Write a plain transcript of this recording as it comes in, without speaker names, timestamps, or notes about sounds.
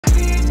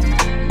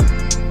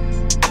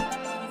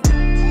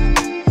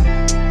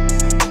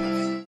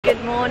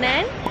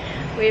morning.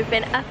 We've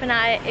been up and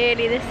at it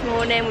early this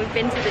morning. We've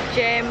been to the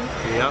gym.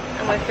 Yep.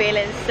 And we're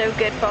feeling so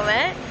good from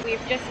it.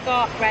 We've just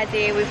got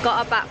ready. We've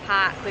got our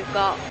backpack. We've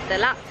got the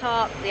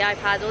laptop, the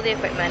iPad, all the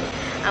equipment.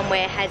 And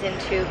we're heading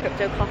to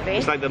Crypto Coffee.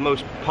 It's like the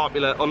most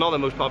popular, or not the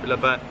most popular,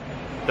 but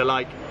the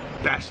like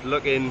best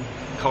looking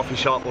coffee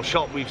shop or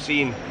shop we've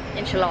seen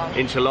in Geelong.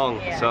 In Geelong.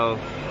 Yeah. So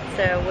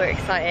we're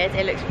excited.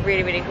 It looks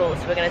really, really cool.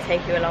 So we're going to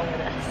take you along with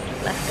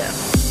us. Let's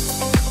go.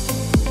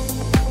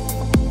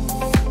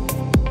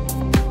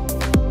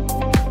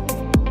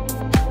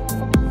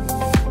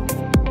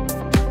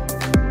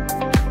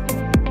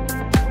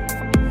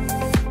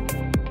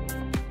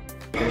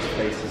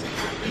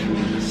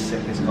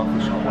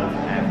 Coffee shop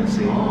I've ever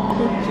seen.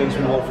 Since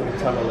we walked through the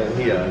tunnel in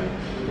here,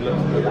 we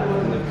looked at the left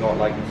and they've got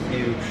like a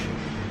huge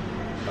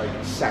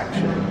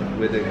section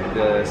where the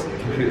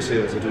computer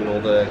servers are doing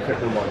all the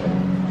crypto mining.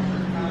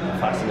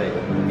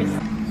 Fascinating.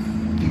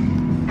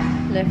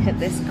 Look at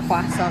this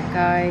croissant,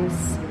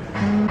 guys.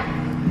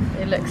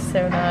 It looks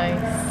so nice.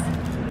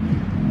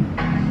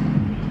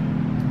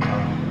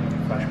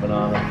 Fresh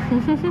banana.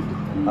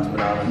 That's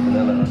banana and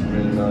vanilla, that's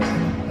really nice.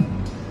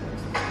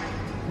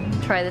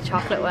 Try the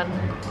chocolate one.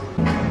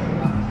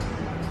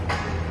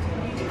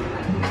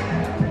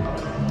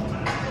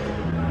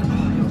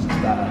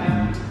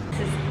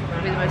 This is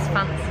probably the most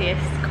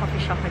fanciest coffee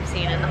shop I've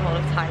seen in the whole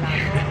of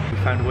Thailand. We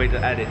found a way to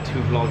edit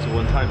 2 vlogs at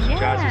one time, so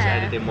Jazz is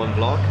editing 1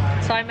 vlog.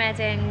 So I'm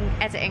editing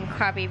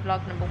Krabby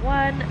vlog number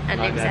 1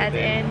 and Luke's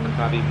editing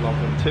Krabby vlog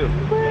number 2.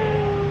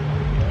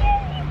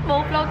 Woo!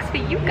 More vlogs for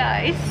you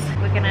guys.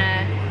 We're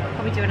gonna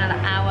probably do another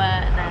hour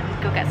and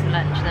then go get some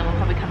lunch and then we'll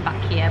probably come back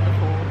here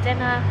before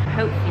dinner.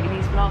 Hopefully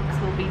these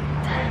vlogs will be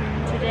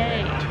done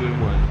today. 2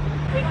 in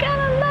 1. We got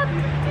a lot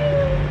to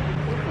do.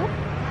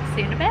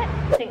 See you in a bit.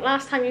 I think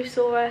last time you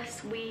saw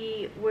us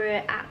we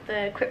were at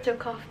the Crypto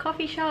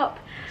coffee shop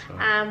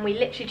and we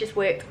literally just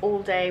worked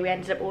all day. We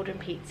ended up ordering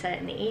pizza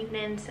in the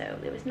evening, so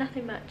there was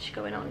nothing much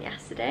going on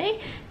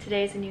yesterday.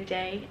 Today is a new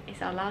day.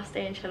 It's our last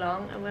day in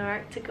Geelong and we're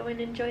out to go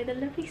and enjoy the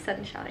lovely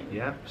sunshine.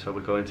 Yeah, so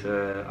we're going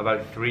to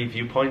about 3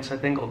 viewpoints I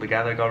think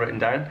altogether, got written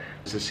down.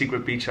 There's a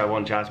secret beach I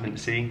want Jasmine to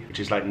see, which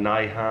is like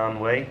Nai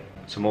way.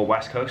 Some more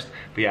west coast,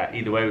 but yeah,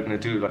 either way we're going to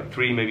do like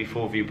 3 maybe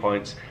 4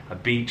 viewpoints, a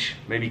beach,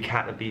 maybe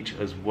Kata Beach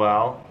as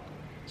well,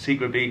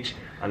 Secret Beach,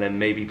 and then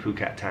maybe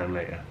Phuket town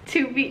later.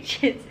 2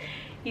 beaches.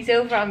 He's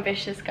over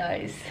ambitious,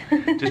 guys.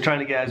 Just trying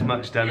to get as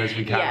much done as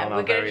we can on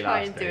our very last day. Yeah, we're going to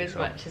try and do as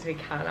much as we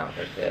can out of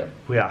the film.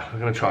 We are, we're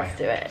going to try. Let's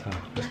do it. So,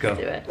 let's go.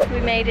 Do it.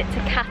 We made it to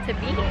Kata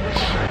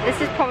Beach.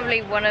 This is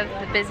probably one of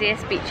the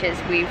busiest beaches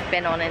we've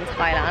been on in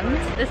Thailand.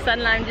 The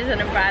sun lounges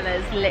and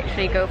umbrellas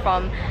literally go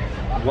from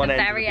one the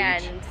end very of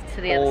the end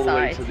to the other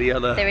side. To the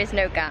other. There is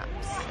no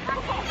gaps.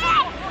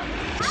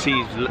 The sea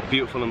is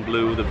beautiful and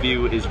blue, the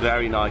view is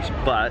very nice,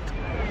 but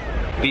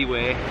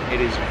beware,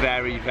 it is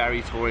very,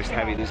 very tourist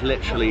heavy. There's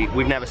literally,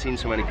 we've never seen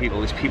so many people.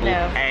 There's people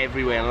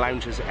everywhere and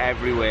lounges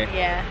everywhere.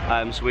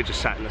 Yeah. So we're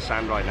just sat in the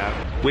sand right now.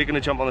 We're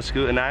gonna jump on the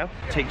scooter now,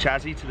 take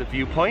Jazzy to the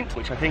viewpoint,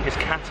 which I think is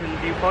Karon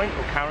Viewpoint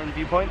or Karon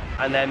Viewpoint,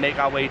 and then make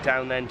our way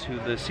down then to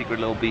the secret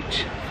little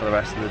beach for the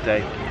rest of the day.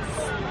 Yes,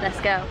 let's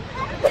go.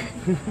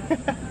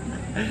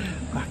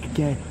 Back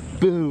again.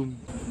 Boom.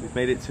 We've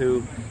made it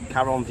to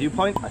Karon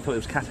Viewpoint. I thought it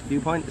was Kata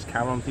Viewpoint, it's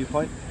Karon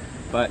Viewpoint.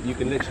 But you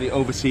can literally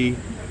oversee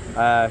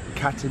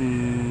Kata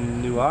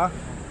Nui,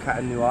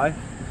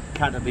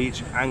 Kata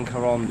Beach and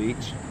Karon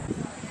Beach.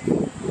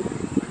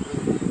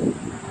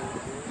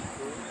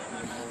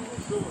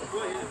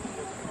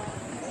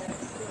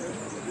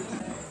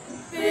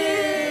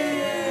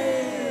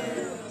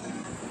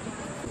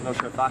 Not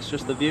sure if that's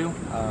just the view,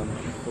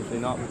 hopefully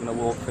not. We're going to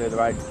walk further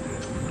out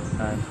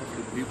and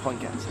hopefully the viewpoint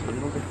gets a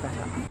little bit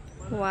better.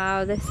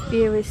 Wow, this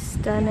view is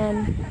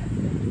stunning.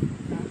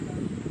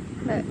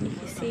 Look, you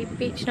can see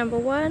beach number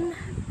 1,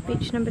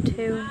 beach number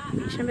 2,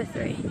 beach number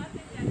 3.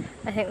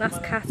 I think that's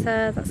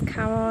Kata, that's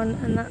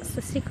Karon, and that's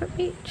the secret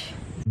beach.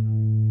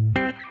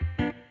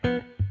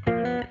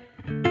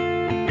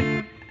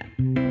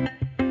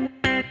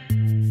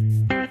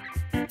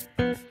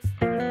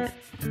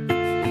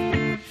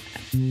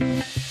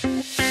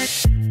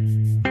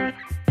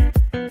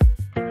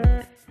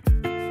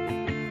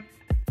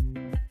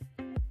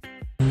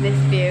 This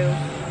view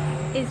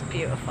is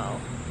beautiful.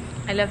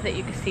 I love that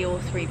you can see all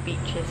 3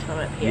 beaches from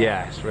up here.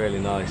 Yeah, it's really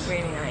nice.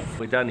 Really nice.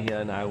 We're done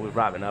here now, we're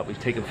wrapping up, we've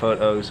taken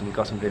photos and we've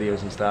got some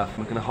videos and stuff.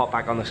 We're gonna hop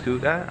back on the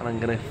scooter and I'm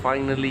gonna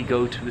finally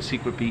go to the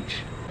secret beach.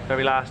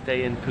 Very last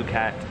day in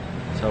Phuket,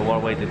 so what a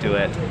way to do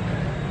it.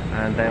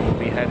 And then we'll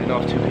be heading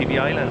off to PB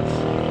Islands.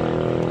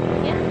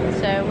 Yeah,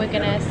 so we're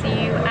gonna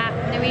see you at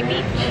Nui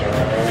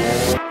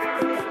Beach.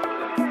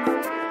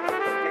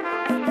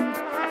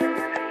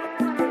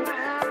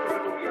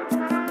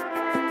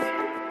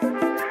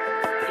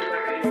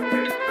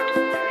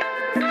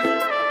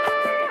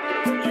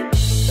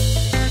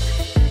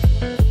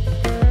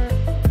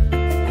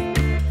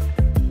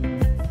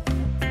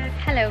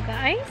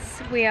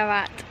 We are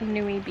at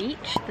Nui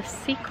Beach, the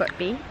secret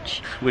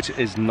beach. Which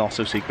is not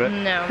so secret.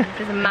 No,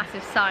 there's a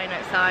massive sign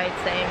outside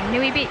saying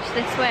Nui Beach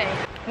this way.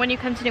 when you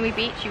come to Nui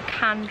Beach, you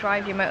can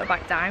drive your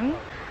motorbike down.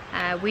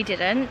 We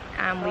didn't,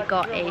 and we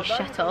got a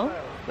shuttle,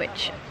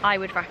 which I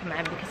would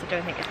recommend because I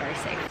don't think it's very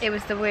safe. It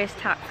was the worst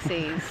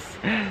taxis.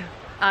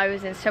 I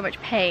was in so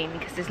much pain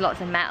because there's lots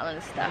of metal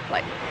and stuff,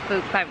 like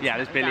bouncing. Yeah,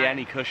 there's barely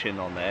any cushion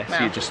on there, so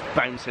you're just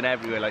bouncing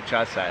everywhere, like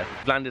Jazz said.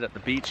 Landed at the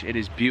beach. It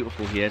is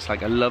beautiful here. It's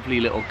like a lovely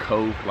little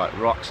cove, like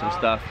rocks and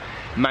stuff.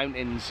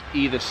 Mountains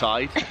either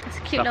side. It's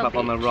a cute stuff up beach.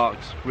 On the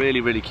rocks. Really,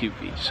 really cute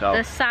beach. So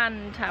the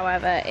sand,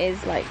 however,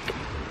 is like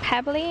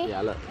pebbly.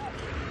 yeah, look.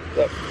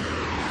 Look.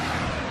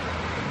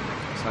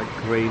 It's like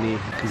grainy.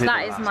 So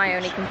that is my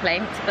only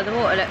complaint, but the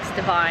water looks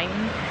divine.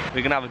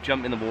 We're gonna have a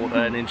jump in the water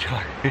and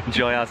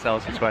enjoy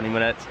ourselves for 20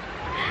 minutes.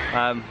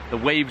 The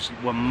waves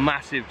were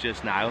massive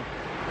just now,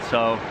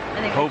 so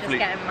hopefully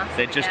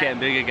they're just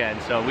getting big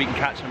again, so we can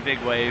catch some big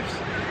waves.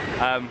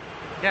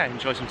 Yeah,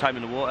 enjoy some time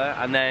in the water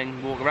and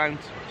then walk around,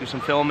 do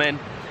some filming,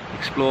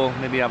 explore,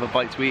 maybe have a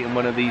bite to eat in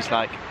one of these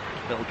like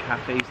little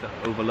cafes that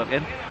are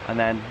overlooking, and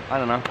then I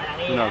don't know,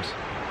 who knows.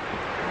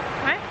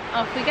 Right,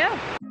 off we go.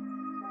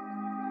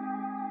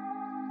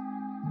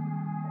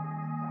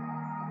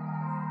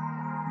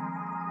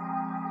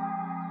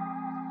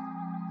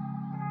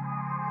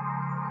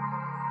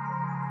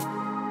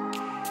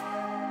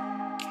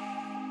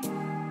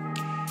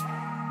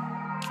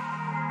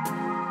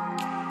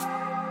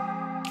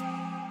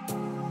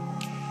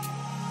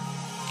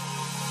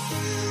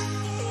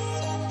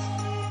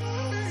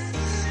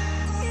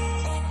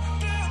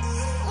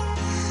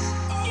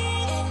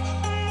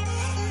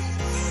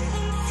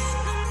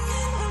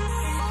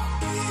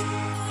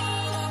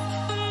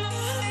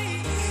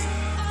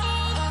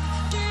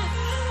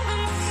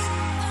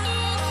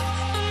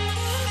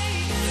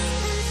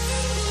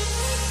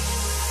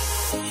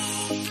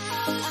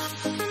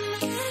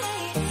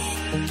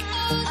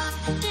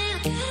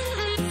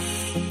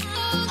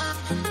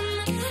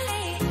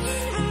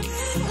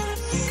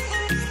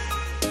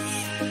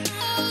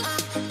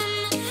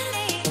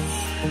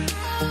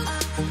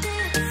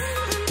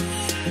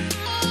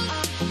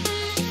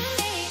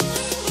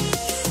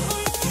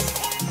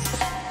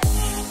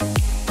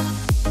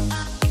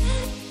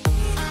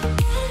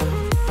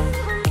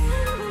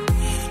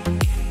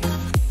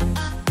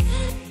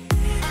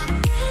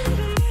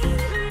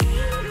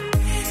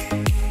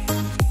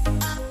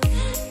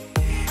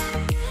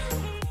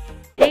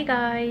 Hey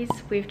guys,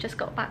 we've just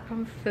got back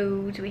from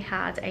food. We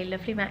had a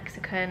lovely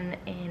Mexican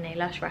in a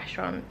lush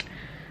restaurant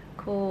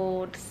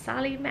called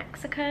Sally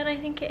Mexican, I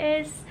think it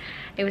is.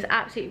 It was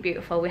absolutely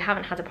beautiful. We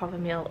haven't had a proper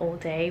meal all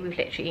day. We've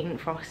literally eaten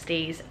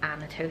Frosties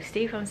and a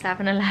toasty from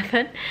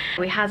 7-Eleven.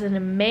 We had an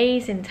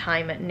amazing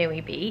time at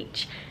Nui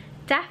Beach.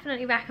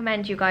 Definitely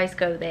recommend you guys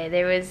go there.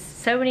 There was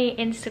so many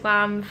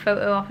Instagram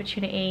photo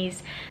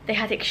opportunities. They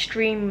had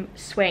extreme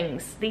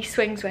swings. These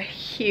swings were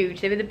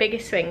huge. They were the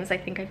biggest swings I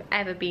think I've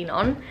ever been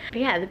on. But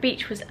yeah, the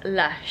beach was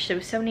lush. There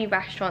were so many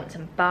restaurants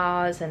and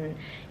bars, and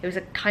it was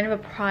a kind of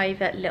a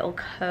private little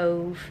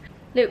cove.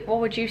 Luke,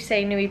 what would you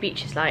say Nui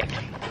Beach is like?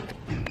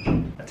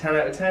 A 10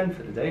 out of 10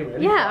 for the day,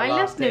 really. Yeah, I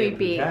love Nui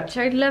Beach.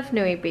 I love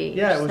Nui Beach.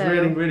 Yeah, it was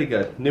really, really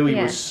good. Nui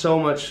was so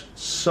much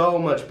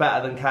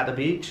better than Kata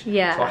Beach.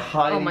 Yeah. So I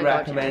highly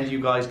recommend you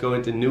guys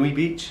going to Nui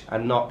Beach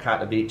and not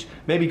Kata Beach.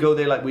 Maybe go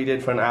there like we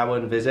did for an hour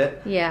and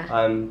visit. Yeah.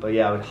 But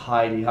yeah, I would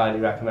highly, highly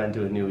recommend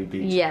doing Nui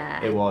Beach.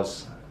 Yeah. It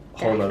was a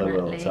whole other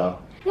world. So.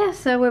 Yeah,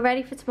 so we're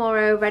ready for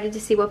tomorrow, ready to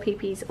see what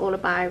PP's all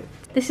about.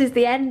 This is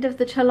the end of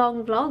the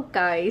Geelong vlog,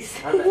 guys.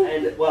 And the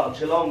end, well,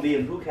 Geelong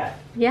being Phuket.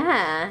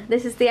 Yeah,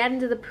 this is the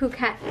end of the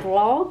Phuket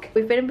vlog.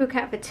 We've been in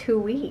Phuket for 2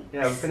 weeks.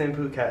 Yeah, we've been in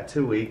Phuket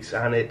 2 weeks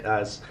and it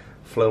has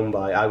flown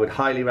by. I would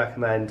highly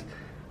recommend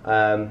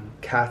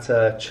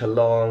Kata,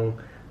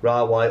 Geelong,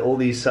 Rawai, all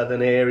these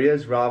southern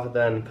areas rather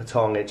than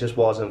Patong. It just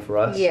wasn't for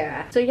us.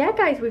 Yeah. So yeah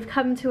guys, we've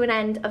come to an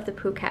end of the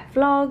Phuket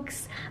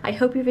vlogs. I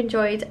hope you've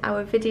enjoyed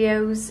our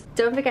videos.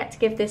 Don't forget to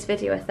give this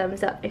video a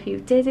thumbs up if you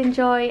did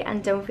enjoy,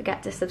 and don't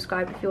forget to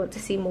subscribe if you want to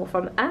see more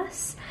from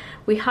us.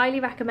 We highly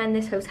recommend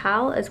this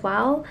hotel as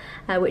well,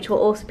 which will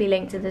also be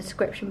linked in the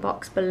description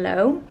box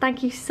below.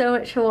 Thank you so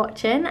much for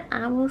watching,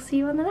 and we'll see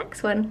you on the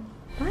next one.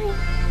 Bye.